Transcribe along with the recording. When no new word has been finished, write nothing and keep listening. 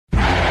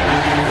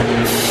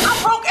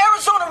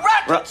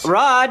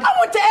Rod. I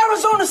went to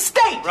Arizona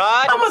State.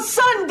 Rod. I'm a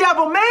Sun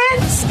Devil,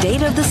 man.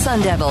 State of the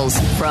Sun Devils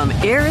from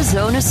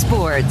Arizona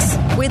Sports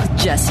with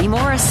Jesse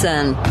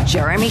Morrison,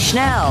 Jeremy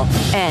Schnell,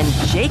 and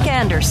Jake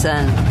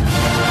Anderson.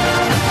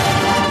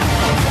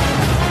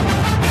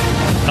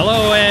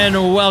 Hello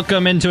and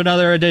welcome into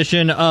another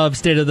edition of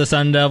State of the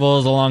Sun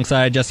Devils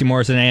alongside Jesse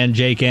Morrison and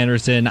Jake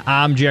Anderson.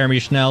 I'm Jeremy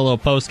Schnell, a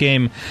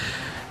post-game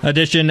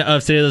edition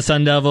of State of the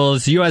Sun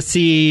Devils.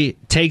 USC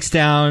takes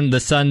down the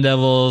Sun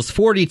Devils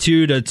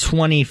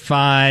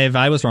 42-25.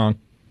 I was wrong.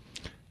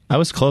 I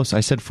was close.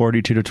 I said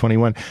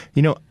 42-21.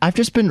 You know, I've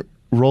just been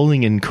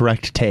rolling in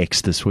correct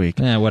takes this week.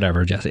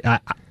 Whatever, Jesse.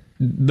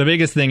 The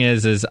biggest thing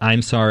is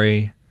I'm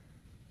sorry.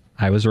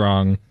 I was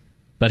wrong.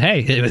 But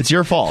hey, it's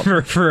your fault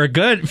for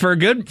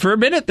a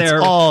minute there.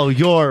 It's all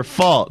your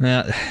fault.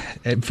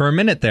 For a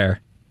minute there,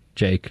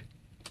 Jake,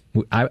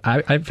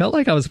 I felt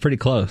like I was pretty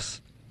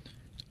close.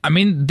 I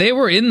mean, they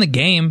were in the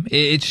game.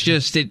 It's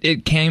just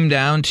it came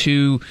down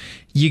to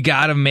you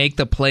got to make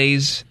the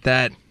plays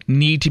that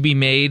need to be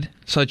made,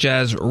 such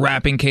as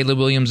wrapping Caleb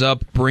Williams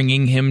up,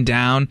 bringing him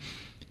down.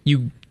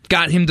 You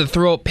got him to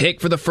throw a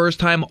pick for the first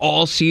time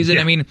all season.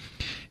 Yeah. I mean,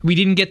 we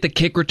didn't get the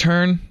kick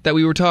return that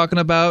we were talking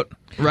about.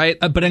 Right,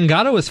 but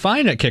Ngata was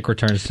fine at kick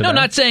returns today. No,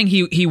 not saying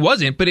he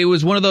wasn't, but it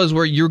was one of those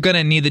where you're going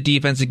to need the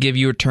defense to give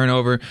you a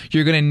turnover.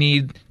 You're going to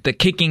need the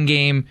kicking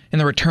game and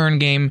the return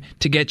game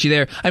to get you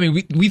there. I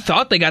mean, we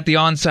thought they got the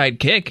onside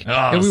kick.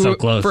 Oh, so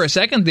close. For a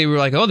second, they were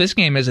like, oh, this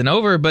game isn't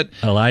over. But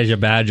Elijah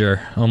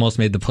Badger almost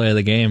made the play of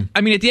the game.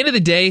 I mean, at the end of the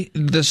day,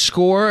 the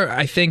score,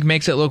 I think,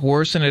 makes it look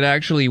worse than it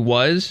actually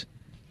was.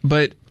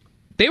 But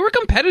they were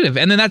competitive,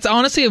 and then that's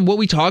honestly what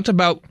we talked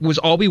about was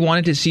all we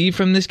wanted to see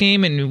from this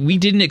game, and we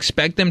didn't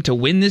expect them to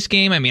win this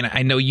game. I mean,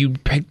 I know you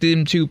picked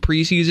them to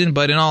preseason,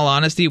 but in all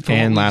honesty,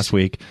 and last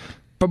week,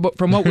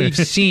 from what we've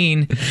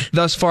seen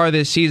thus far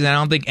this season, I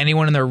don't think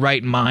anyone in their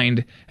right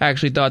mind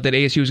actually thought that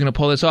ASU was going to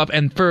pull this off.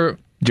 And for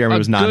Jeremy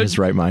was not in his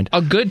right mind.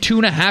 A good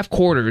 2.5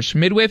 quarters,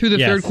 midway through the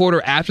third quarter,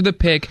 after the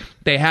pick,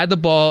 they had the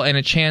ball and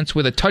a chance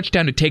with a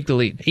touchdown to take the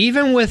lead.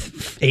 Even with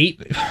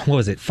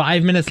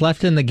 5 minutes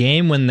left in the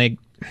game when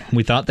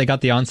we thought they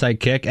got the onside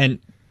kick, and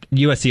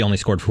USC only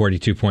scored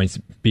 42 points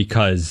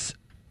because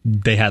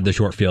they had the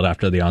short field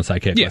after the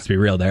onside kick. Yeah. Let's be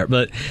real there.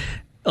 But,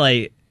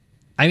 they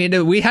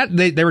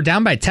were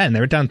down by 10. They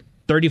were down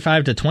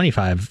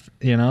 35-25.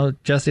 You know,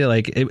 Jesse,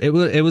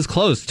 it was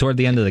close toward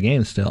the end of the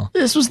game still.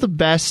 This was the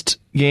best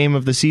game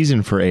of the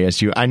season for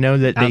ASU. I know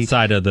that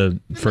outside of the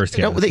first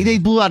game. They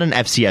blew out an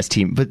FCS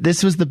team, but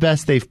this was the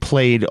best they've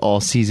played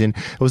all season.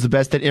 It was the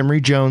best that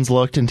Emory Jones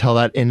looked until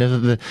that end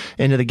of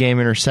the game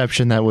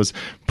interception that was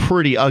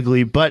pretty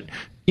ugly. But,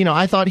 you know,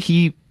 I thought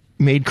he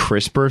made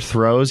crisper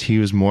throws. He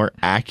was more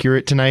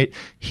accurate tonight.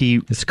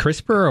 Is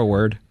crisper a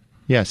word?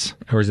 Yes.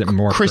 Or is it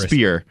more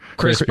crispier?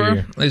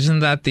 Crisper? Isn't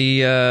that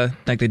the the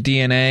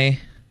DNA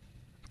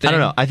thing? I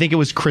don't know. I think it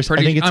was crisp. I'm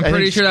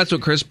pretty sure that's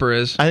what crisper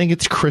is. I think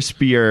it's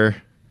crispier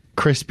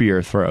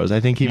throws. I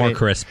think he made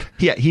crisp.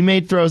 Yeah, he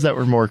made throws that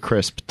were more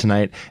crisp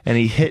tonight, and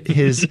he hit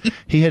his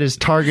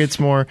targets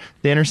more.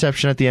 The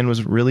interception at the end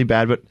was really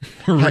bad, but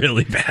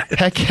really bad.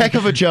 Heck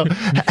of a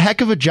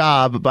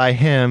job by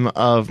him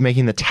of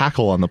making the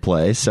tackle on the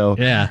play. So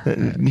yeah,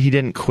 he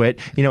didn't quit.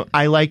 You know,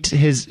 I liked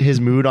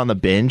his mood on the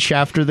bench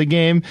after the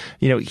game.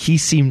 You know, he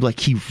seemed like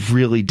he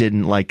really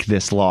didn't like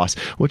this loss,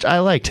 which I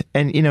liked.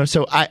 And you know,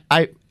 so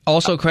I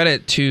also,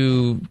 credit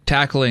to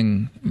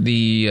tackling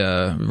the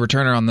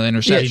returner on the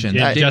interception.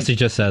 Yeah, Jesse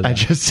just said that. I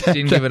just said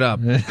didn't that. give it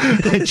up.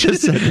 I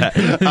just said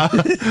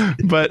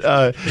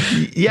that.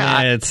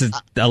 It's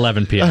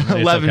 11 p.m.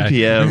 11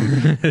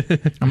 p.m.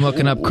 I'm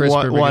looking up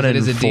CRISPR because it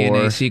is a 4.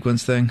 DNA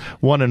sequence thing.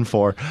 1 and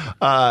 4.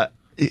 But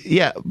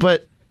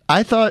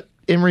I thought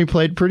Emory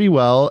played pretty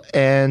well,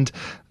 and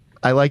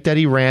I like that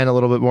he ran a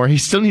little bit more. He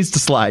still needs to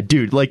slide,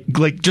 dude. Like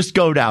just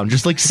go down.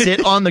 Just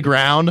sit on the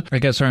ground. I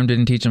guess Herm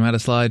didn't teach him how to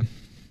slide.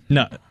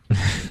 No,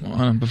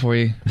 before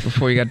you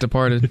got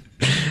departed.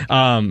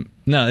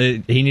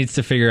 No, he needs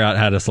to figure out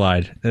how to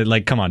slide.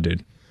 Come on,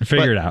 dude,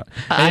 figure it out.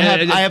 I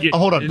have.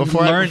 Hold on.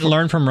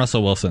 Learn from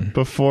Russell Wilson.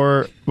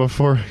 Before, the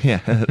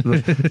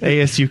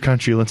ASU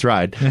country, let's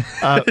ride.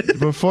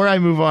 Before I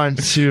move on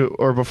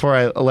before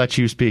I let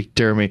you speak,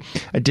 Jeremy,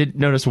 I did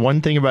notice one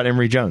thing about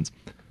Emory Jones.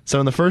 So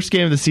in the first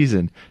game of the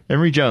season,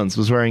 Emory Jones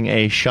was wearing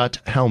a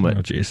Schutt helmet.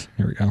 Oh, jeez,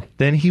 here we go.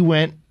 Then he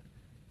went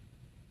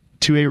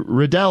to a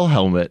Riddell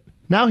helmet.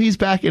 Now he's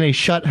back in a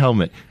Schutt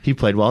helmet. He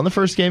played well in the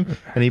first game,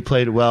 and he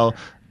played well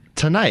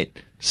tonight.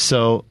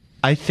 So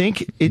I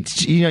think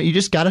it's you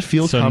just got to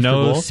feel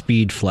comfortable. So no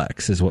speed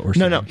flex is what we're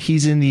saying. No,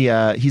 he's in the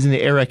Air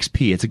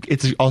XP.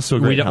 It's also a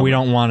great helmet. We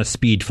don't want a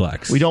speed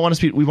flex. We don't want a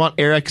speed. We want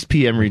Air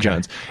XP Emory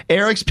Jones.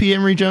 Air XP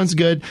Emory Jones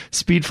good.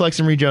 Speed flex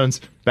Emory Jones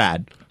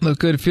bad. Look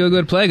good, feel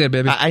good, play good,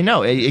 baby. I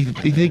know. I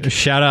think,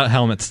 shout out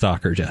Helmet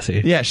Stalker,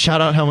 Jesse. Yeah,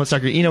 shout out Helmet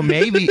Stalker. You know,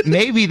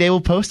 maybe they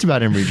will post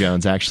about Emory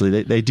Jones.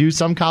 Actually, they do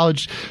some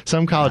college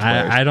players.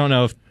 I don't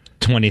know if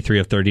 23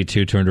 of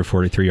 32,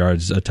 243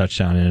 yards, a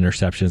touchdown, and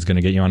interception is going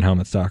to get you on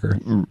Helmet Stalker.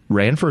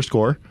 Ran for a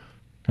score.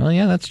 Well,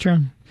 yeah, that's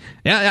true.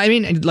 Yeah, I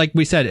mean, like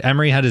we said,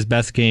 Emery had his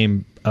best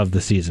game of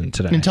the season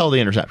today. Until the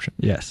interception.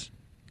 Yes.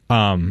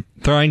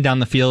 Throwing down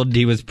the field,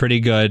 he was pretty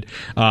good.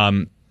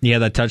 He had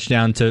that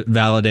touchdown to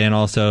Valladay and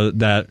also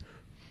that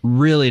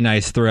really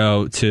nice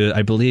throw to,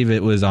 I believe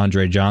it was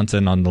Andre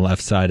Johnson on the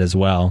left side as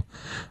well,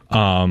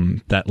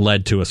 that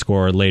led to a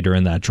score later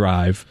in that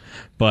drive.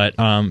 But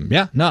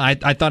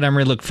I thought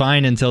Emery looked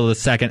fine until the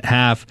second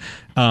half.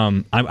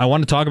 I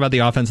want to talk about the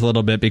offense a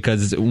little bit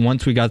because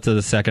once we got to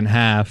the second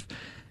half,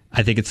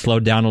 I think it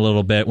slowed down a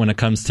little bit when it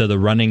comes to the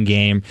running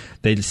game.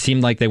 They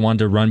seemed like they wanted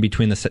to run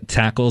between the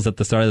tackles at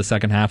the start of the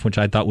second half, which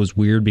I thought was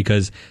weird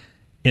because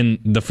in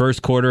the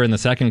first quarter and the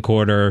second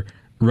quarter,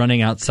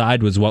 running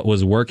outside was what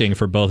was working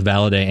for both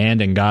Valladay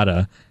and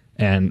Ngata.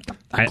 And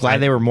I'm glad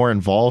they were more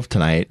involved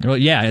tonight. Well,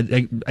 yeah,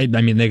 I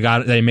mean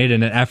they made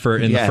an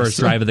effort in the first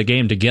drive of the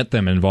game to get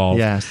them involved.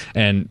 Yes,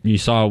 and you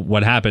saw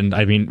what happened.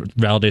 I mean,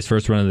 Valladay's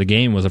first run of the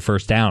game was a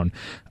first down.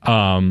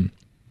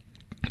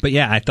 But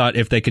yeah, I thought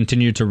if they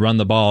continued to run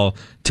the ball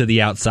to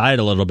the outside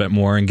a little bit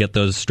more and get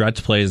those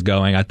stretch plays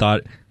going, I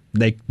thought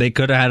they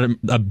could have had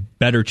a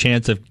better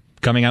chance of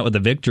coming out with a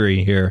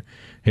victory here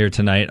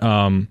tonight.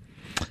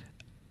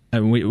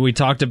 And we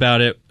talked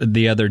about it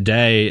the other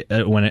day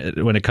when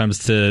it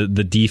comes to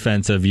the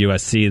defense of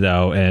USC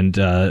though, and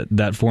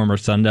that former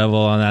Sun Devil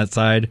on that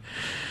side,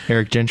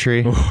 Eric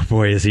Gentry. Oh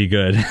boy, is he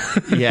good!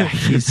 Yeah,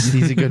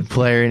 he's a good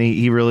player, and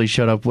he really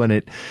showed up when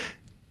it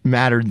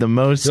mattered the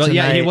most. Well,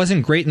 tonight. yeah, he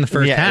wasn't great in the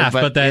first half,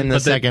 but then in the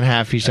second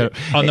half he showed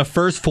up. On the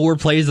first 4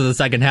 plays of the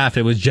second half,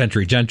 it was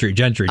Gentry.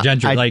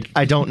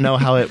 I don't know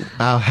how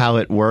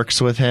it works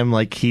with him.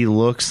 Like he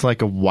looks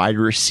like a wide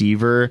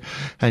receiver,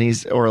 and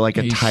he's like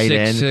a tight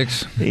end.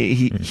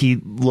 6'6". He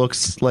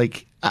looks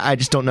like, I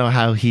just don't know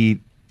how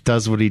he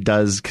does what he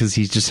does because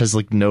he just has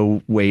like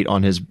no weight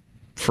on his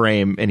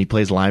frame, and he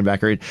plays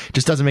linebacker. It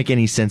just doesn't make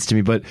any sense to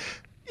me, but.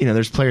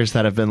 There's players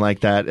that have been like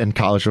that in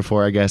college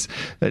before, I guess.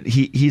 But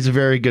he's a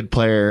very good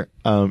player.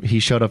 He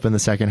showed up in the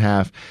second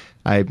half.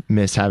 I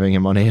miss having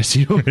him on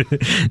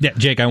ASU. Yeah,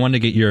 Jake, I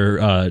wanted to get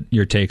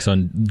your takes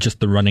on just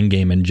the running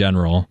game in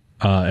general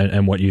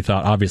and what you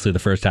thought. Obviously, the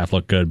first half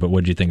looked good, but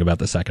what did you think about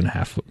the second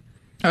half?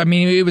 I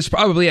mean, it was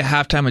probably a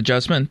halftime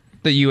adjustment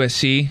that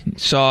USC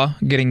saw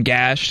getting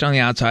gashed on the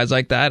outsides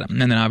like that,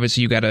 and then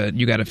obviously you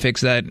gotta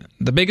fix that.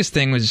 The biggest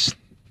thing was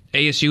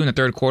ASU in the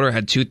third quarter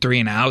had 2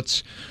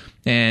 3-and-outs.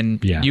 And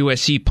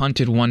USC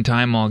punted one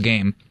time all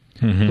game.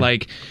 Mm-hmm.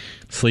 Like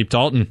Sleep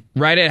Dalton.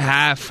 Right at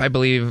half, I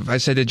believe, I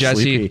said to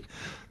Jesse,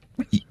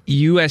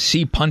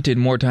 USC punted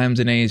more times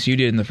than ASU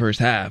did in the first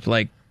half.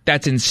 Like,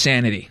 that's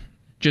insanity.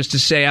 Just to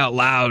say out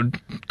loud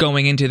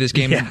going into this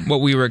game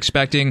what we were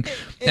expecting.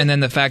 And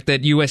then the fact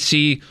that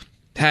USC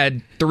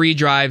had 3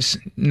 drives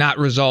not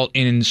result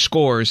in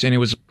scores, and it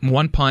was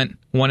 1 punt,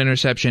 1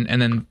 interception,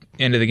 and then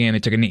end of the game they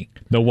took a knee.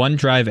 The one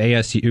drive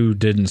ASU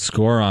didn't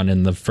score on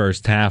in the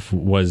first half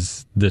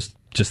was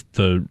just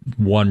the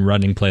one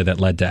running play that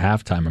led to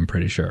halftime, I'm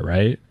pretty sure,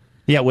 right?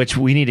 Yeah, which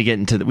we need to get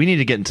into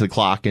the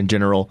clock in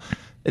general.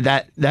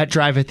 That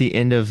drive at the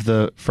end of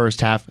the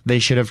first half, they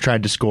should have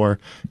tried to score.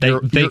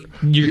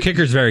 Your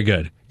kicker's very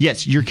good.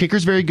 Yes, your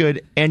kicker's very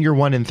good, and you're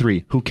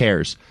 1-3. Who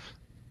cares?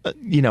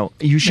 You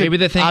should. Maybe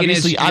the thinking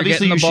is you're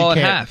getting the ball at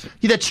half.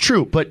 Yeah, that's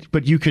true,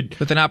 but you could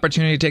with an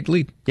opportunity to take the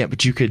lead. Yeah,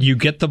 but you could. You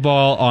get the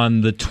ball on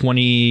the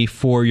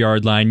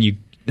 24-yard line.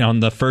 On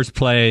the first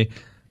play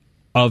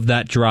of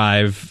that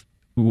drive,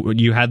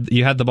 you had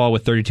the ball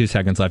with 32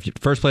 seconds left.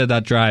 First play of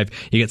that drive,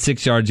 you get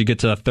 6 yards. You get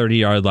to the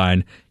 30-yard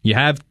line. You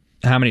have.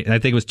 How many? I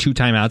think it was 2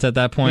 timeouts at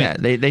that point.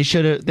 Yeah, they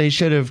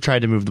should have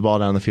tried to move the ball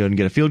down the field and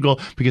get a field goal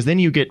because then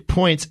you get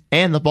points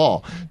and the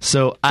ball.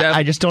 So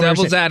I just don't.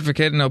 Devil's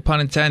advocate, no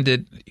pun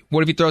intended.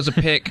 What if he throws a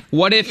pick?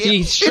 What if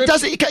he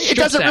strips? It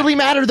doesn't really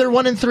matter. They're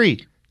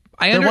 1-3.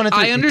 I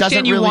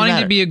understand you wanting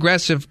to be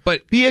aggressive,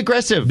 but be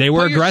aggressive. They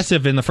were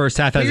aggressive in the first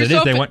half as it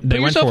is. They went for it. Put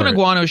yourself in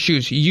Iguano's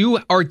shoes. You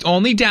are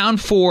only down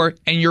 4,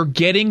 and you're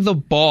getting the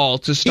ball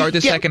to start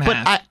the second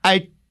half.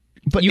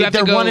 But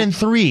they're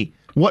 1-3.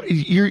 What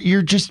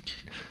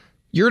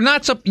you're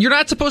not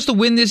supposed to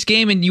win this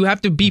game, and you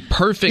have to be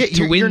perfect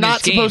to win this game. You're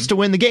not supposed to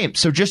win the game,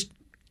 so just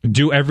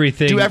do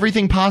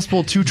everything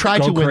possible to try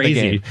to win the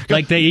game.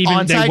 Like they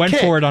went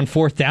for it on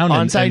 4th down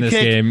in this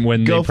game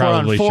when they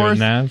probably shouldn't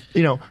have.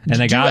 And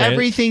they got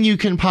everything you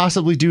can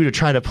possibly do to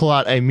try to pull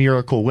out a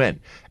miracle win.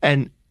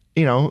 And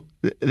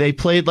they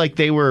played like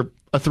they were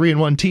a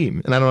 3-1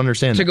 team, and I don't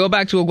understand. To go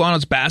back to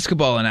Iguano's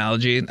basketball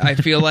analogy, I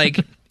feel like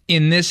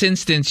in this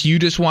instance you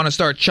just want to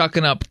start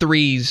chucking up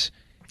threes.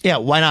 Yeah,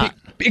 why not?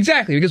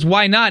 Exactly, because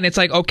why not? And it's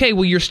like, okay,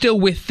 well, you're still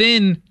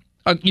within.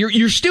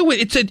 You're still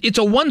with. It's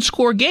a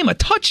 1-score game, a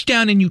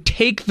touchdown, and you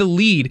take the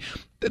lead.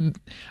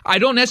 I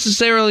don't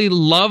necessarily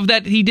love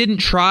that he didn't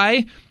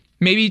try.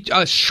 Maybe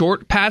a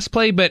short pass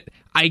play, but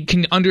I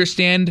can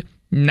understand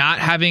not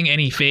having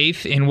any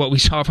faith in what we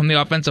saw from the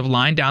offensive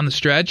line down the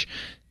stretch.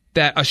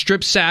 That a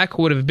strip sack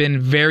would have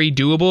been very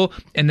doable,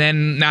 and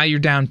then now you're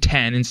down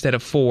 10 instead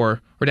of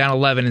 4, or down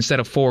 11 instead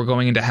of 4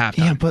 going into halftime.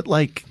 Yeah, but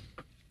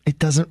it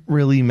doesn't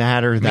really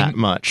matter that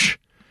much.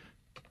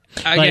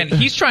 Again,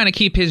 he's trying to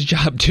keep his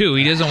job too.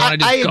 He doesn't want to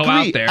just go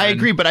out there. I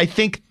agree, but I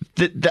think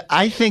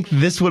I think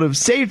this would have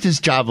saved his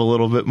job a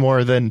little bit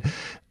more than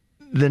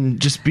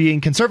just being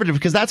conservative,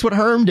 because that's what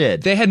Herm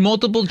did. They had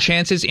multiple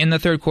chances in the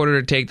third quarter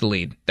to take the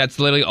lead. That's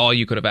literally all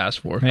you could have asked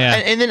for. Yeah.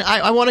 And then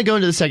I want to go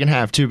into the second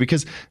half too,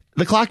 because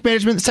the clock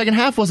management in the second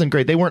half wasn't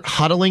great. They weren't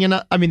huddling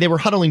enough. I mean, they were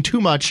huddling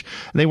too much.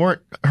 They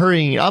weren't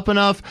hurrying up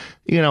enough.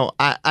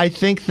 I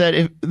think that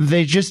if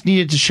they just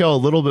needed to show a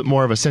little bit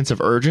more of a sense of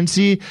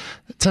urgency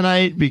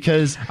tonight,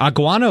 because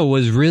Aguano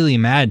was really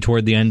mad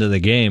toward the end of the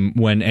game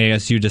when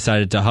ASU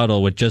decided to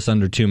huddle with just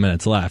under 2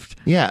 minutes left.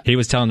 Yeah. He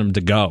was telling them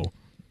to go.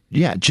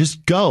 Yeah,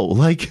 just go.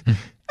 Like,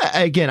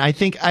 again, I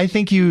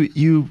think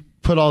you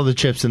put all the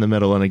chips in the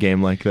middle in a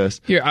game like this.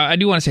 Here, I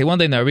do want to say one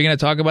thing though. Are we going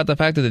to talk about the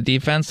fact that the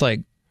defense,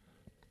 like,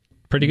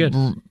 pretty good,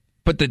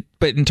 but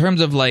in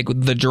terms of like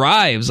the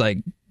drives, like,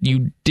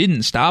 you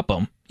didn't stop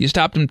them. You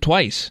stopped them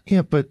twice.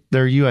 Yeah, but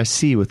they're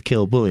USC with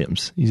Caleb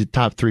Williams. He's a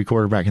top 3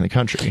 quarterback in the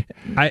country.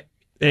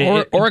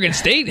 Oregon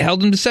State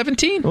held them to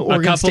 17. Well,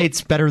 Oregon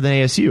State's better than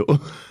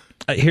ASU.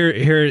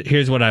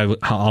 Here's what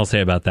I'll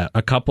say about that.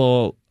 A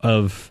couple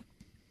of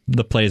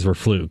the plays were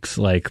flukes,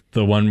 like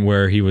the one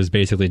where he was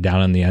basically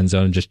down in the end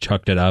zone, just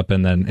chucked it up,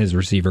 and then his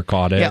receiver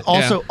caught it. Yeah.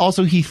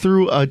 Also,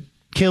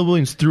 Caleb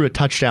Williams threw a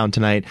touchdown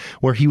tonight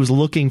where he was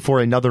looking for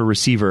another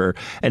receiver,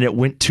 and it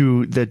went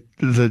to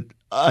the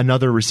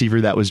another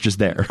receiver that was just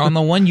there. On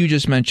the one you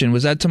just mentioned,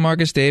 was that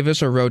Tamarcus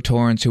Davis or Ro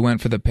Torrance who went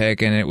for the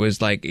pick, and it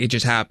was like it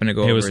just happened to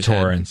go over his head? It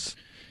was Torrance.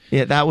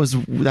 Yeah, that was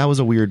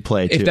a weird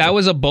play, too. If that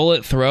was a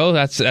bullet throw,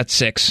 that's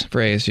 6 for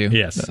ASU.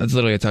 Yes. That's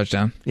literally a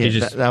touchdown.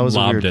 Yeah, that was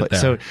a weird play.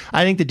 So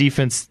I think the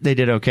defense, they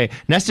did okay.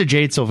 Nesta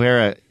Jade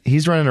Silvera,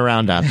 he's running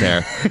around out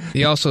there.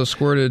 He also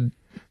squirted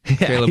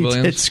Caleb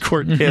Williams. Did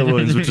squirt Caleb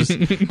Williams, which is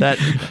that.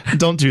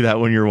 Don't do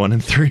that when you're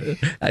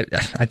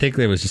 1-3. I think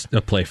it was just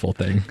a playful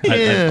thing.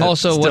 Yeah,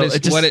 also, what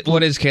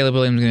is Caleb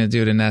Williams going to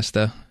do to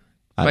Nesta?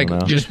 I don't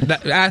know. Just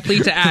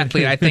athlete to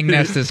athlete, I think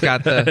Nesta's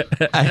got the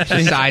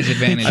size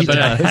advantage.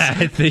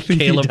 I think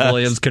Caleb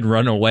Williams could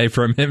run away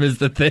from him is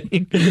the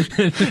thing.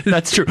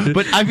 That's true.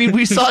 But I mean,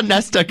 we saw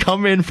Nesta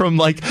come in from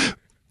like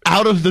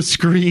out of the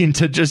screen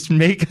to just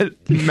make a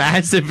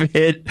massive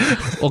hit.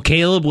 Well,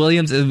 Caleb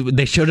Williams,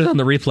 they showed it on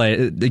the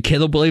replay.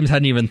 Caleb Williams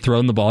hadn't even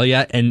thrown the ball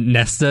yet, and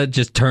Nesta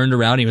just turned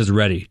around. He was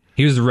ready.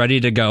 He was ready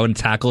to go and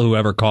tackle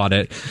whoever caught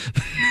it.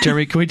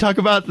 Jeremy, can we talk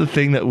about the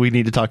thing that we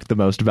need to talk the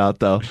most about,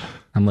 though?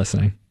 I'm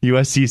listening.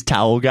 USC's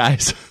towel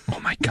guys. Oh,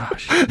 my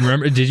gosh.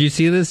 Remember? Did you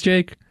see this,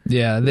 Jake?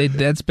 Yeah,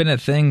 that's been a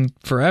thing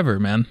forever,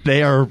 man.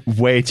 They are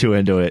way too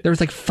into it. There was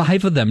like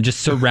 5 of them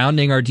just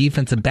surrounding our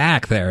defensive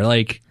back there.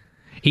 Like,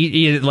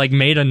 he like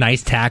made a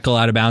nice tackle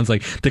out of bounds.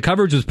 Like, the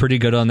coverage was pretty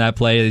good on that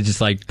play. They just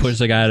like pushed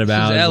the guy out of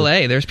bounds. It's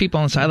LA. There's people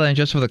on the sideline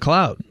just for the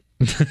clout.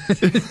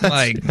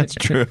 Like, that's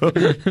true.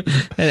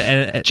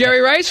 and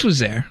Jerry Rice was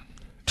there.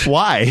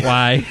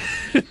 Why?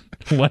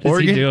 What is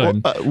he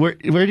doing?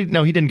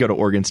 He didn't go to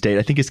Oregon State.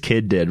 I think his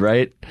kid did,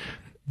 right?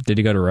 Did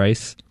he go to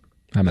Rice?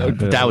 I'm out.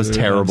 That was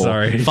terrible.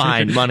 Sorry.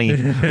 Fine, money.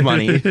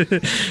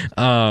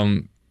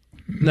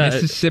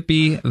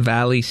 Mississippi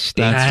Valley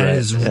State. That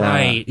is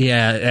right.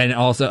 Yeah, and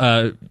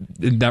also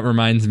that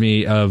reminds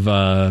me of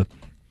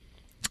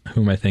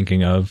who am I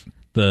thinking of?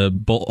 The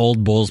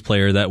old Bulls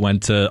player that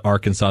went to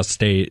Arkansas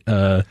State.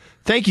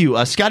 Thank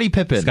you, Scottie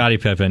Pippen. Scottie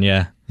Pippen,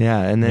 yeah. Yeah,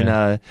 and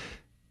then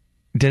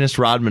Dennis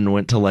Rodman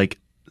went to like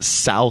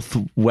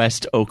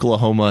Southwest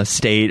Oklahoma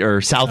State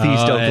or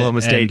Southeast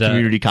Oklahoma State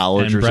Community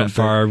College, and or Brett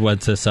something. Favre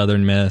went to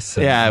Southern Miss.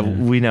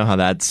 We know how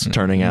that's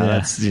turning out.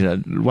 Yeah.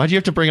 That's why'd you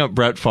have to bring up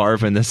Brett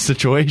Favre in this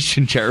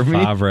situation,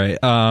 Jeremy? Favre.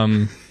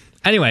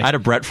 Anyway, I had a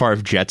Brett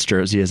Favre Jets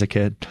jersey as a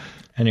kid.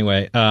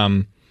 Anyway,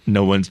 you're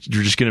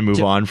just going to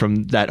move on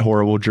from that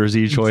horrible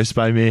jersey choice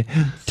by me.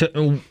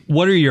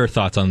 What are your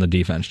thoughts on the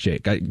defense,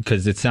 Jake?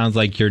 Because it sounds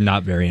like you're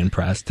not very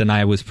impressed, and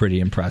I was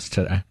pretty impressed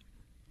today.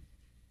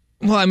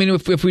 Well, I mean,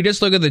 if we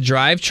just look at the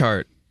drive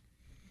chart,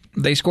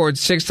 they scored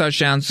 6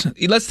 touchdowns.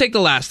 Let's take the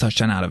last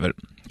touchdown out of it,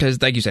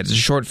 because, like you said, it's a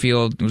short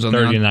field. It was on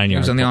 39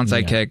 yards. It was on the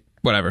onside kick,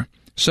 whatever.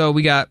 So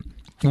we got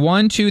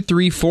 1, 2,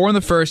 3, 4 in the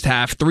first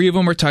half. 3 of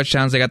them were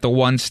touchdowns. They got the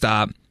 1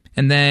 stop,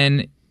 and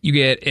then you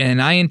get an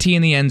INT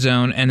in the end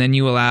zone, and then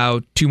you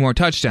allow 2 more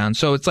touchdowns.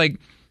 So it's like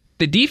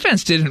the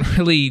defense didn't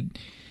really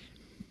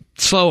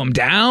slow them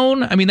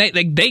down. I mean,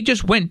 they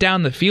just went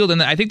down the field,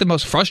 and I think the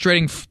most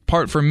frustrating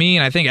part for me,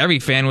 and I think every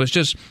fan, was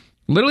just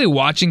literally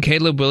watching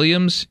Caleb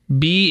Williams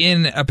be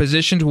in a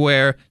position to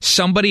where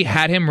somebody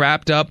had him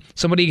wrapped up,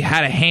 somebody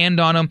had a hand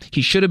on him,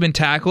 he should have been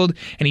tackled,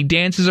 and he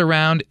dances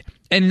around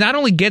and not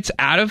only gets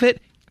out of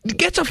it,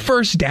 gets a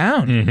first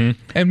down.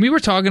 Mm-hmm. And we were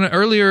talking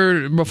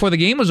earlier before the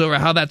game was over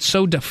how that's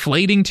so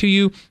deflating to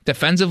you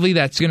defensively.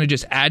 That's going to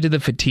just add to the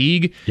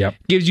fatigue. Yep.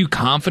 Gives you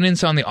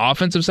confidence on the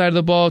offensive side of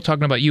the ball,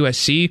 talking about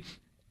USC.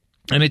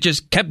 And it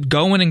just kept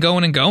going and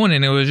going and going.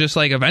 And it was just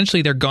like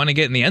eventually they're going to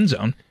get in the end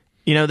zone.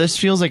 You know, this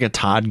feels like a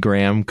Todd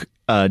Graham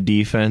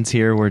defense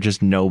here where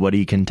just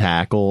nobody can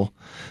tackle.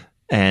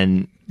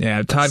 And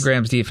yeah, Todd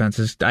Graham's defense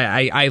is.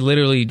 I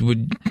literally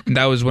would.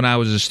 That was when I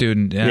was a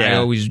student. And I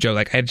always joke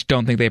like I just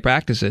don't think they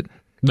practice it.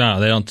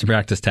 No, they don't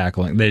practice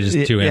tackling. They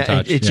just two in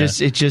touch. It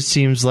just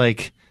seems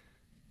like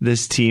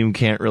this team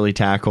can't really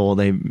tackle.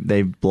 They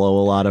blow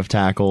a lot of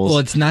tackles. Well,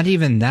 it's not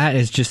even that.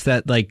 It's just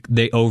that like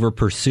they over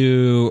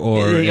pursue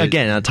or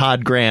again,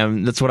 Todd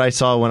Graham. That's what I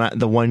saw when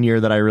the 1 year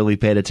that I really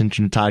paid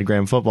attention to Todd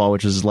Graham football,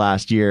 which was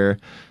last year.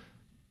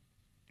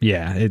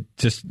 Yeah, it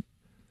just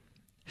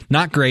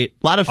not great.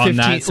 A lot of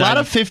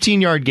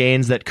 15-yard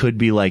gains that could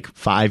be like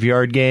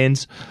 5-yard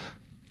gains.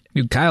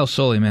 Dude, Kyle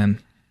Sully,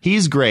 man,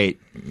 he's great.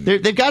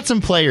 They've got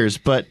some players,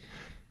 but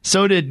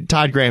so did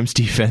Todd Graham's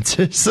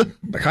defenses.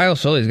 Kyle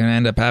Sully is going to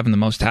end up having the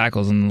most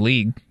tackles in the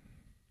league.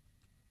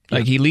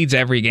 Like he leads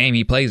every game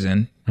he plays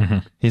in.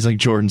 Mm-hmm. He's like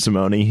Jordan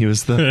Simone. He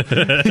was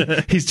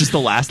he's just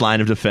the last line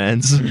of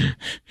defense.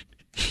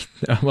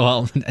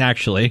 Well,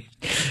 actually,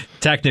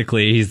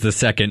 technically he's the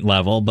second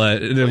level,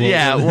 but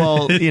yeah,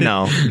 well, you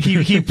know,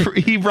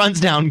 he runs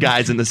down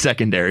guys in the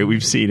secondary.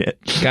 We've seen it.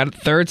 Got a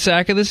third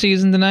sack of the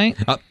season tonight.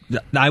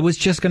 I was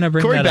just going to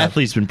bring Corey that up.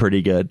 Bethley's been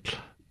pretty good.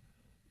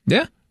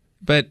 Yeah,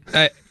 but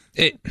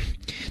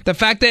the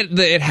fact that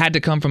it had to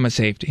come from a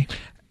safety.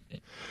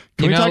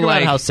 Can we talk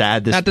about how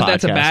sad this? Not that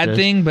that's a bad is?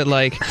 thing, but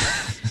like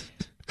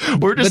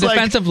we're just the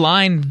defensive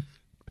line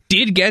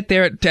did get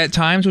there at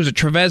times. Was it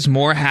Trevez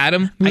Moore had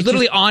him? He was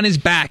literally on his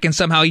back, and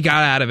somehow he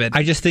got out of it.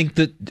 I just think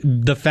that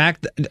the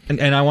fact,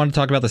 and I want to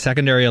talk about the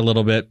secondary a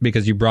little bit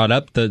because you brought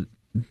up the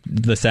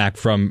sack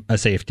from a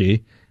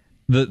safety.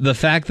 The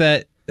fact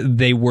that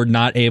they were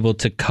not able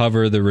to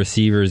cover the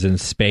receivers in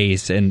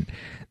space, and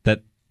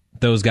that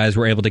those guys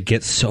were able to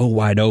get so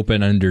wide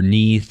open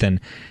underneath, and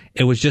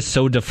it was just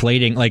so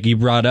deflating. Like you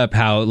brought up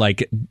how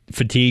like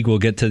fatigue will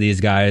get to these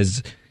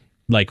guys.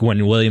 Like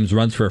when Williams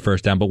runs for a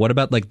first down, but what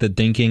about like the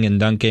dinking and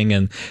dunking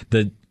and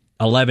the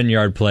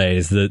 11-yard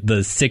plays, the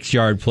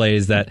 6-yard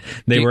plays that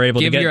they were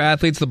able to get? Give your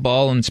athletes the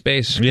ball in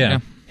space. Yeah.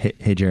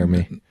 Hey,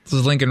 Jeremy. This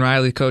is Lincoln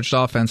Riley coached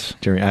offense.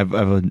 Jeremy, I have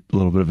a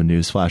little bit of a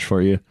news flash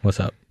for you. What's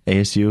up?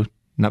 ASU,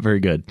 not very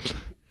good.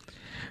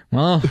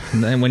 Well,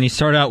 when you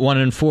start out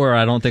 1-4,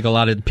 I don't think a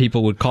lot of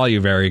people would call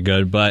you very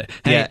good. But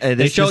hey, yeah,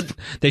 they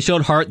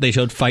showed heart, they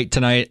showed fight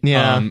tonight.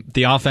 Yeah.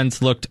 The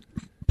offense looked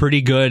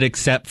pretty good,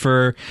 except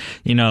for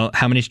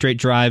how many straight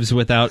drives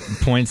without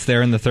points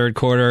there in the third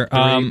quarter.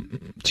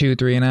 2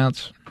 3 and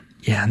outs.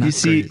 Yeah, you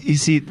see.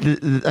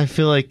 I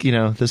feel like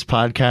this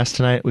podcast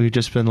tonight we've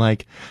just been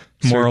like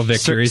moral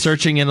victories,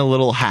 searching in a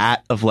little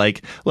hat of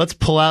like, let's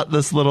pull out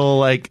this little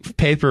like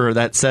paper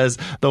that says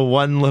the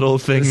one little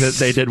thing that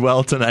they did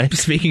well tonight.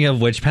 Speaking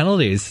of which,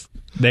 penalties.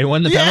 They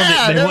won the penalty.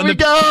 Yeah, there we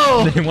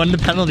go. They won the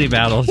penalty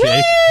battle,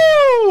 Jake.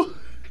 Woo!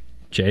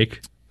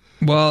 Jake.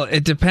 Well,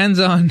 it depends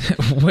on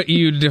what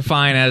you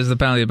define as the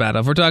penalty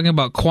battle. If we're talking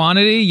about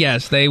quantity,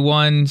 yes, they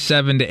won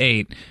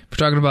 7-8. If we're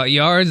talking about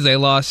yards, they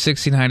lost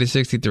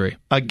 69-63.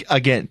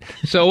 Again.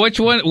 So which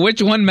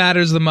one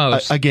matters the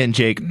most? Again,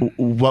 Jake,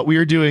 what we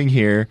are doing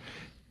here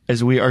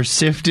is we are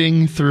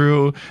sifting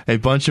through a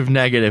bunch of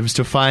negatives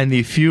to find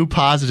the few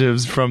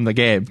positives from the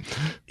game.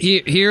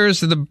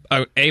 Here's a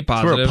positive.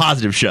 We're a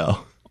positive show.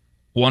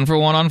 1 for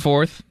 1 on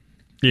fourth.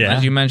 Yeah,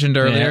 as you mentioned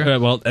earlier. Yeah,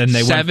 well, and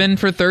they 7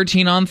 for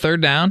 13 on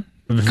third down.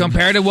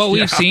 Compared to what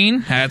we've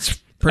seen, that's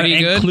pretty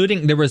good.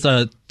 Including there was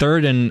a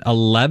 3rd and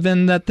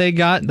 11 that they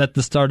got at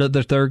the start of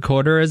the third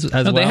quarter as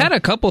well. They had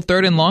a couple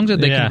 3rd and longs that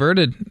they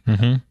converted.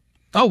 Mm-hmm.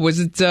 Oh, was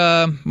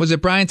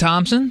it Brian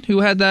Thompson who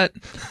had that?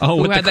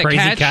 Oh, with the crazy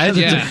catch?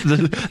 Yeah.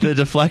 the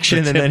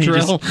deflection, and then he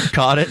just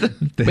caught it.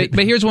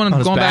 But here's one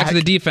going back to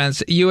the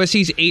defense.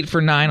 USC's 8 for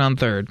 9 on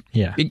third.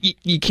 Yeah,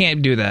 you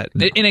can't do that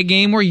in a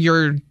game where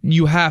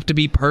you have to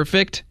be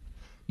perfect.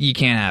 You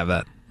can't have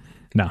that.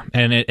 No,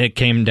 and it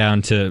came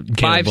down to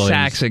Caleb 5 Williams.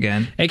 sacks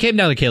again. It came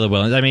down to Caleb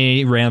Williams. I mean,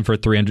 he ran for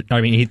 300.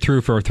 I mean, he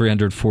threw for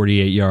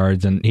 348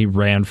 yards, and he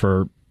ran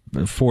for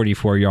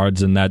 44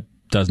 yards, and that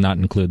does not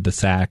include the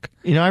sack.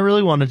 I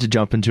really wanted to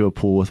jump into a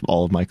pool with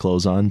all of my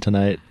clothes on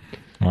tonight.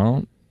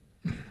 Well,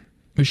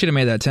 we should have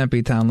made that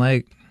Tempe Town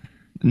Lake.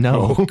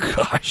 No. Oh,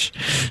 gosh.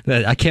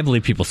 I can't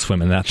believe people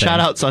swim in that thing. Shout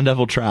out Sun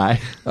Devil Try.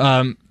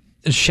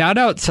 Shout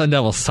out Sun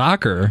Devil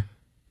Soccer.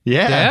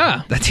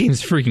 Yeah. That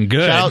team's freaking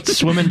good. Shout out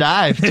Swim and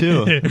Dive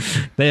too.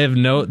 They have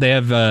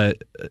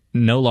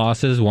no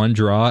losses, 1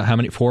 draw. How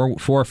many? 4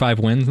 or 5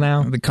 wins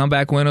now? The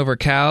comeback win over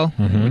Cal,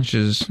 which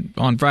is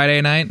on Friday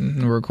night,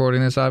 and we're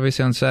recording this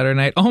obviously on Saturday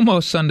night,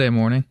 almost Sunday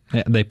morning.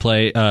 Yeah, they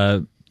play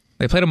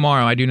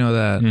tomorrow, I do know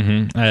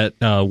that.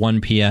 At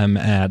 1 p.m.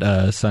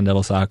 at Sun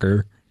Devil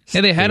Soccer. Yeah,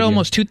 they had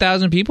almost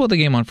 2,000 people at the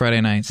game on Friday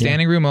night.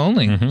 Standing room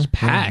only. It was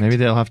packed. Maybe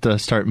they'll have to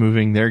start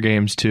moving their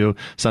games to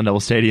Sun Devil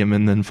Stadium,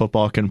 and then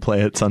football can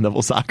play at Sun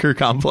Devil Soccer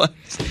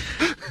Complex.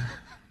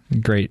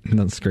 Great.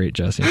 That's great,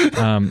 Jesse.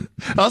 That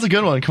was a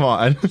good one. Come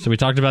on. So we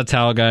talked about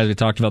towel guys. We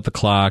talked about the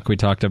clock. We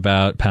talked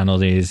about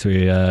penalties.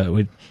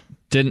 We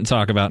didn't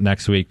talk about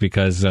next week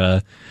because...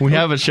 we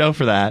have a show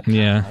for that.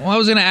 Yeah. Well, I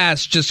was going to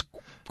ask just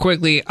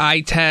quickly,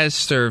 eye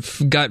test or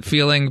gut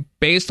feeling,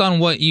 based on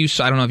what you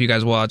saw. I don't know if you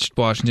guys watched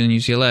Washington,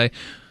 UCLA.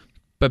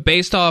 But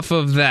based off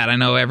of that, I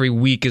know every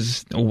week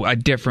is a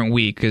different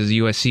week because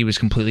USC was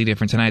completely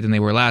different tonight than they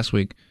were last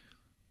week.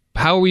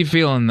 How are we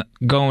feeling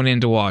going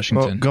into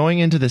Washington? Well, going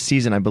into the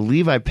season, I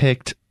believe I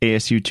picked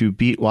ASU to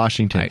beat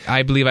Washington.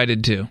 I believe I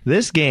did too.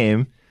 This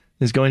game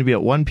is going to be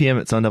at 1 p.m.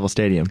 at Sun Devil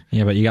Stadium.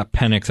 Yeah, but you got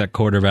Penix at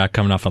quarterback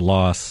coming off a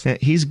loss. Yeah,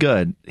 he's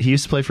good. He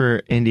used to play for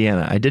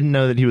Indiana. I didn't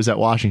know that he was at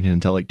Washington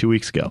until like 2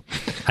 weeks ago.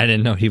 I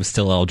didn't know he was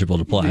still eligible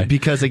to play.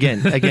 Because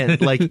again,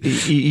 like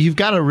you've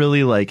got to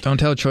really like. Don't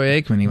tell Troy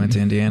Aikman he went to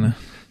Indiana.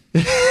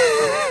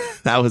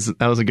 That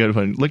was a good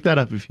one. Look that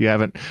up if you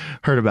haven't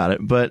heard about it.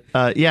 But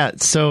yeah,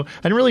 so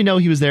I didn't really know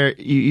he was there.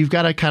 You've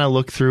got to kind of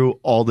look through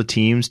all the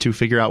teams to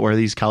figure out where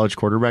these college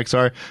quarterbacks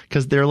are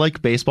because they're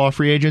like baseball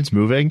free agents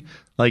moving.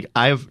 Like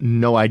I have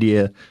no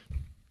idea.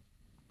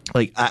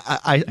 Like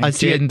I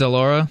see it in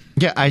Delora.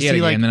 Yeah, I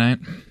see like tonight.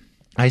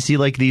 I see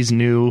like these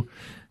new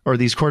or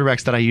these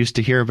quarterbacks that I used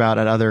to hear about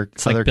at other.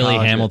 It's like Billy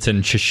colleges.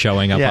 Hamilton just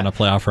showing up on a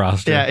playoff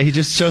roster. Yeah, he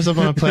just shows up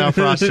on a playoff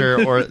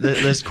roster, or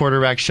this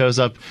quarterback shows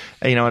up,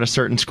 at a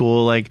certain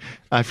school. Like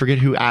I forget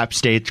who App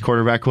State's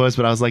quarterback was,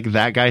 but I was like,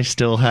 that guy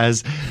still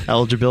has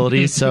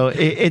eligibility. So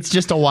it's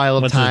just a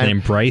wild What's time. What's his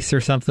name? Bryce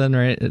or something,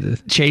 right?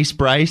 Chase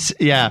Bryce.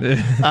 Yeah,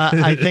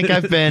 I think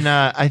I've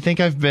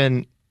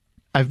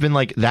been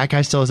like, that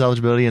guy still has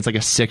eligibility. It's like a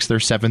 6th or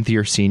 7th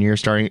year senior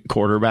starting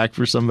quarterback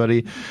for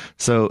somebody.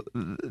 So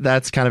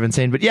that's kind of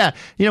insane. But yeah,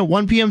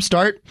 1 p.m.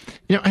 start.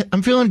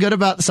 I'm feeling good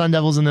about the Sun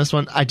Devils in this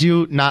one. I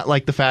do not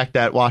like the fact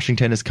that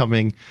Washington is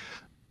coming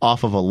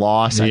off of a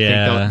loss. I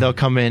think they'll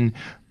come in,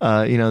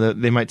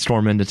 they might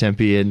storm into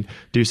Tempe and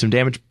do some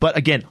damage. But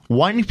again,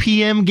 1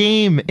 p.m.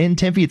 game in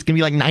Tempe. It's going to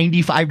be like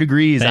 95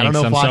 degrees. Thanks. I don't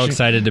know if I'm so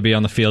excited to be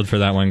on the field for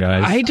that one,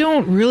 guys. I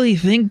don't really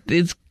think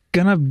it's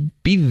gonna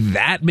be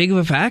that big of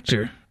a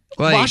factor.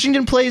 Like,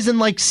 Washington plays in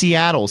like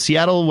Seattle.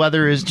 Seattle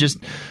weather is just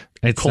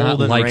it's cold not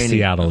and like rainy.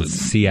 Seattle. It's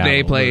Seattle.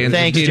 They play in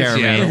Thanks,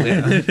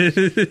 Jeremy.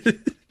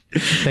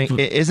 Seattle,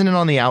 yeah. Isn't it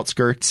on the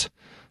outskirts?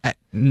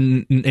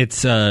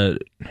 It's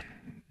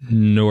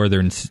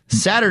northern.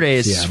 Saturday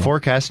is Seattle.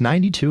 forecast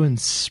 92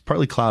 and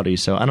partly cloudy,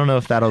 so I don't know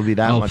if that'll be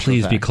that much.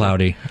 Please be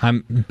cloudy.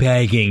 I'm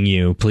begging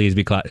you. Please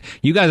be cloudy.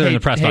 You guys are in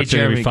the press box.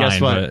 Jeremy, fine, guess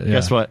what? but, yeah.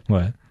 Guess what?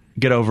 What?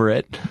 Get over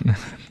it.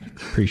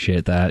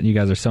 Appreciate that. You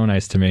guys are so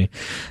nice to me.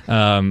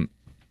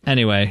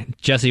 Anyway,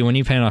 Jesse, when are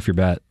you paying off your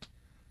bet?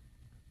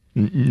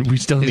 We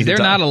still need Is there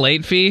to not a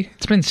late fee?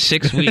 It's been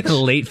 6 weeks.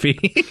 Late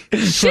fee.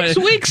 6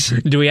 weeks?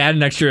 Do we add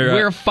an extra?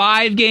 We're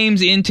 5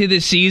 games into the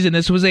season.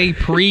 This was a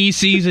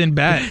preseason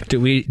bet. Do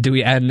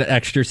we add an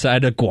extra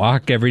side of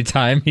guac every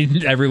time,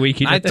 every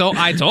week? I told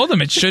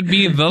them it should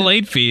be the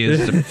late fee.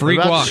 It's the free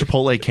What about guac.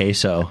 Chipotle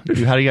queso?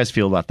 How do you guys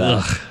feel about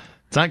that? Ugh.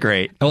 It's not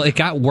great. Well, it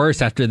got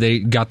worse after they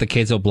got the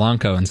queso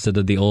blanco instead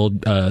of the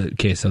old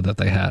queso that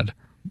they had.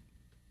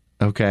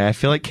 Okay, I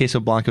feel like queso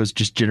blanco is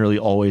just generally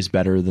always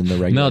better than the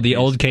regular. No, the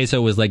queso. old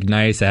queso was like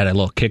nice. It had a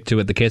little kick to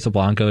it. The queso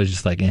blanco is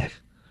just like, eh.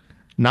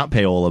 Not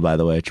payola, by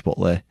the way,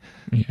 Chipotle.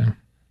 Yeah.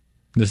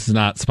 This is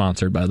not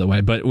sponsored, by the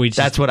way, but we just,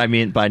 That's what I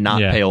mean by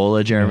not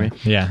payola, Jeremy.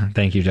 Yeah.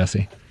 Thank you,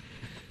 Jesse.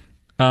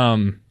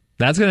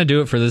 That's going to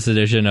do it for this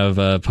edition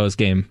of Post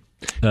Game.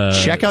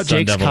 Check out Sun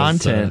Jake's Devils,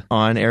 content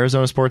on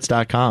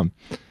ArizonaSports.com.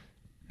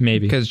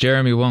 Maybe. Because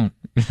Jeremy won't.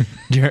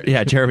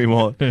 Jeremy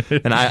won't.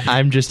 And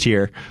I'm just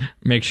here.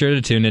 Make sure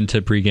to tune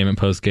into pregame and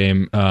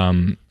postgame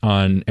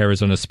on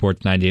Arizona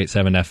Sports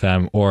 98.7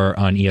 FM or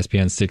on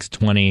ESPN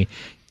 620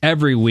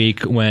 every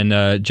week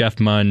when Jeff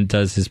Munn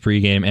does his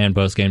pregame and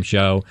postgame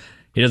show.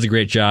 He does a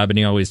great job, and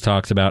he always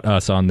talks about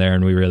us on there,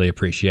 and we really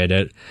appreciate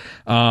it.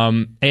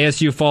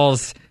 ASU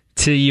falls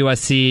to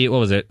USC, what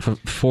was it,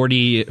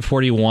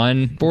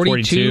 41?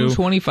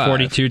 42-25.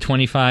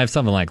 42-25,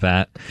 something like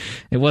that.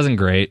 It wasn't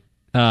great.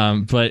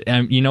 But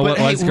you know what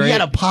was great? We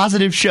had a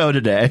positive show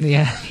today.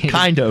 Yeah.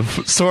 Kind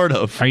of, sort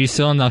of. Are you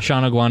still on the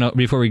Sean Aguano?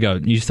 Before we go,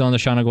 you still on the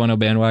Sean Aguano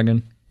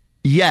bandwagon?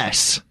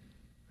 Yes.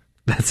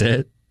 That's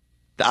it?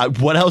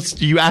 What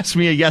else? You asked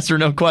me a yes or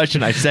no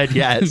question. I said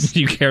yes. Do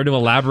you care to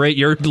elaborate?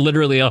 You're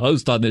literally a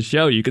host on this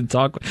show. You can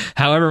talk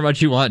however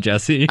much you want,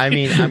 Jesse. I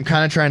mean, I'm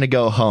kind of trying to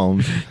go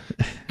home,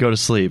 go to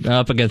sleep.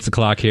 Up against the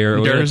clock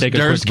here.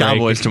 There's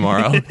Cowboys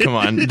tomorrow. Come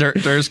on,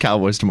 there's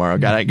Cowboys tomorrow.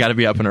 Got to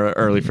be up and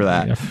early for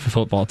that. Yeah,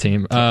 football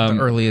team. The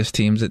earliest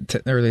games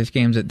earliest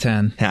games at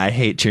 10. I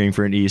hate cheering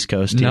for an East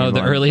Coast team. No,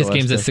 the earliest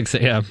games at 6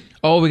 a.m.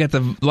 Oh, we got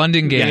the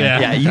London game.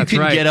 Yeah, you That's can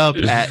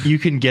right. you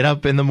can get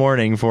up in the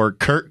morning for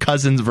Kirk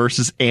Cousins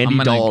versus Andy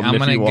Dalton. I'm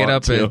gonna get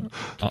up to.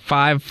 at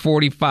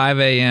 5:45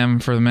 a.m.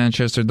 for the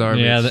Manchester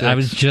Derby. Yeah, I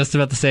was just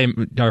about to say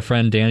our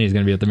friend Danny's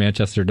going to be at the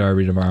Manchester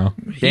Derby tomorrow.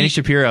 Danny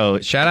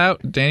Shapiro Shout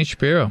out Danny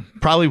Shapiro.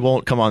 probably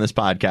won't come on this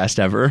podcast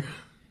ever.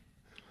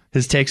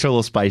 His takes are a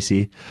little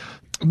spicy.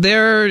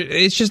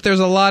 It's just there's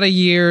a lot of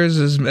years,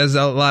 as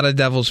a lot of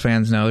Devils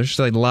fans know, there's just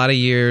like a lot of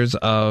years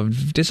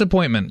of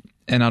disappointment,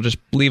 and I'll just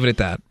leave it at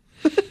that.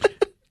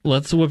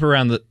 Let's whip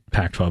around the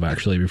Pac-12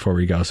 actually before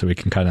we go, so we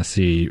can kind of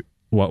see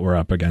what we're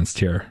up against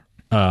here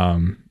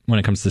when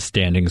it comes to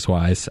standings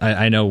wise.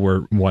 I know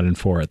we're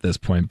 1-4 at this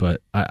point,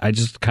 but I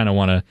just kind of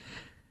want to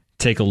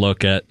take a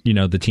look at,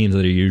 the teams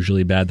that are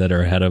usually bad that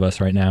are ahead of us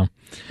right now.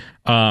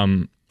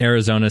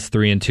 Arizona's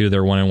 3-2.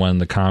 They're 1-1 in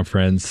the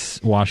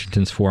conference.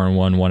 Washington's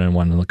 4-1,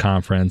 1-1 in the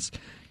conference.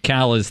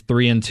 Cal is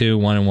 3-2,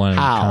 1-1 in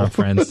the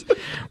conference.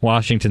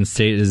 Washington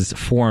State is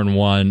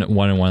 4-1,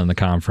 1-1 in the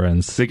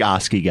conference. Big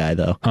Oski guy,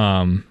 though.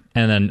 And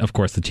then, of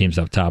course, the teams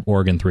up top.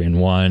 Oregon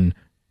 3-1,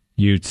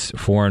 Utes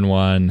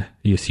 4-1,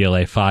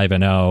 UCLA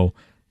 5-0,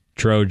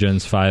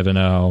 Trojans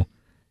 5-0.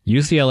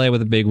 UCLA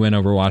with a big win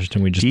over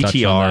Washington. We just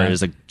touched on that. DTR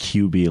is a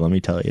QB, let me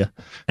tell you.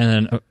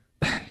 And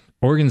then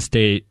Oregon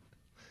State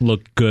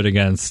looked good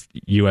against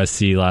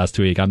USC last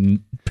week.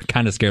 I'm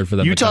kind of scared for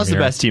them. Utah's the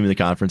best team in the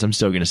conference. I'm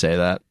still going to say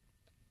that.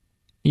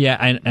 Yeah,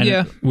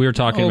 and we were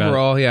talking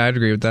overall, I'd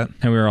agree with that.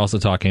 And we were also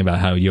talking about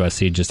how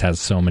USC just has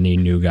so many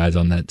new guys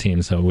on that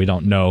team, so we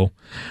don't know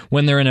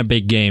when they're in a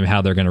big game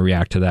how they're going to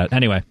react to that.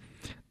 Anyway,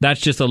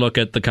 that's just a look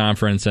at the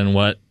conference and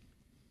what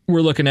we're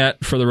looking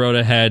at for the road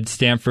ahead.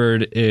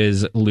 Stanford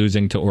is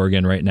losing to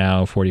Oregon right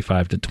now,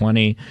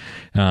 45-20.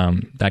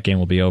 That game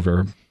will be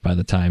over by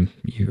the time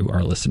you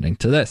are listening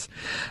to this.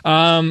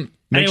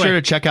 Make sure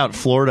to check out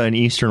Florida and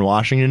Eastern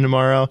Washington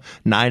tomorrow,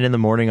 9 in the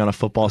morning on a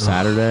football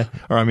Saturday.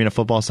 A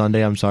football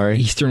Sunday, I'm sorry.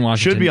 Eastern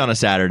Washington. Should be on a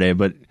Saturday,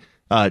 but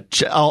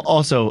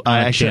also,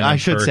 I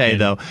should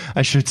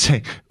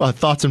say,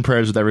 thoughts and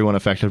prayers with everyone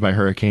affected by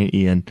Hurricane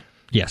Ian.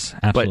 Yes,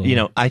 absolutely.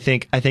 But, I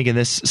think in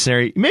this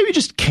scenario, maybe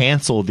just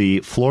cancel the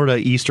Florida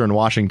Eastern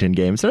Washington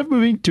game instead of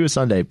moving to a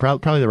Sunday.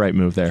 Probably the right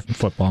move there.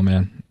 Football,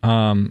 man.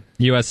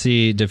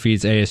 USC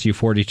defeats ASU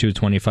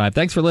 42-25.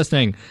 Thanks for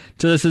listening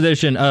to this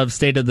edition of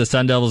State of the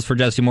Sun Devils. For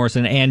Jesse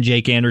Morrison and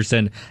Jake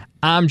Anderson,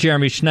 I'm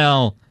Jeremy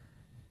Schnell.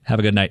 Have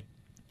a good night.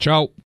 Ciao.